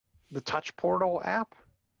the Touch Portal app.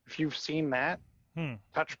 If you've seen that, Hmm.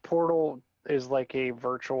 Touch Portal is like a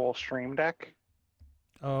virtual stream deck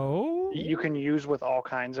Oh, you can use with all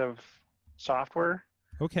kinds of software.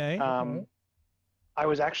 okay. I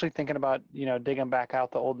was actually thinking about, digging back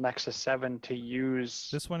out the old Nexus 7 to use.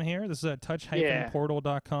 This one here. This is at Yeah,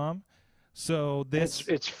 touch-portal.com. So and this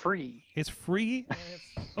it's free. it's free.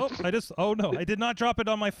 Oh no, I did not drop it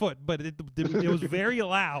on my foot, but it was very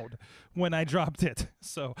loud when I dropped it.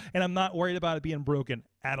 So, and I'm not worried about it being broken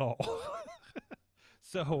at all.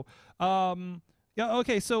 So, yeah,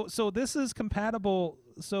 okay. So this is compatible.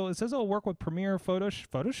 So it says it'll work with Premiere,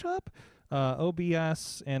 Photoshop,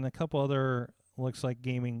 OBS, and a couple other looks like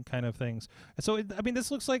gaming kind of things. So I mean, this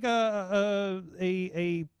looks like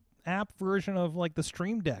a app version of like the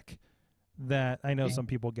Stream Deck that I know some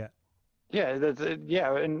people get. Yeah,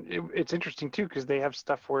 yeah, and it's interesting too because they have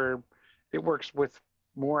stuff where it works with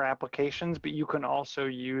more applications, but you can also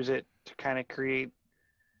use it to kind of create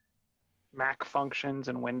Mac functions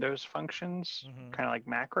and Windows functions, kind of like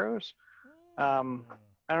macros. I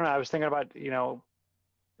don't know. I was thinking about,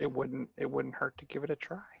 it wouldn't hurt to give it a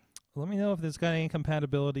try. Let me know if it's got any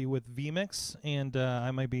compatibility with vMix, and I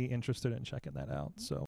might be interested in checking that out. So.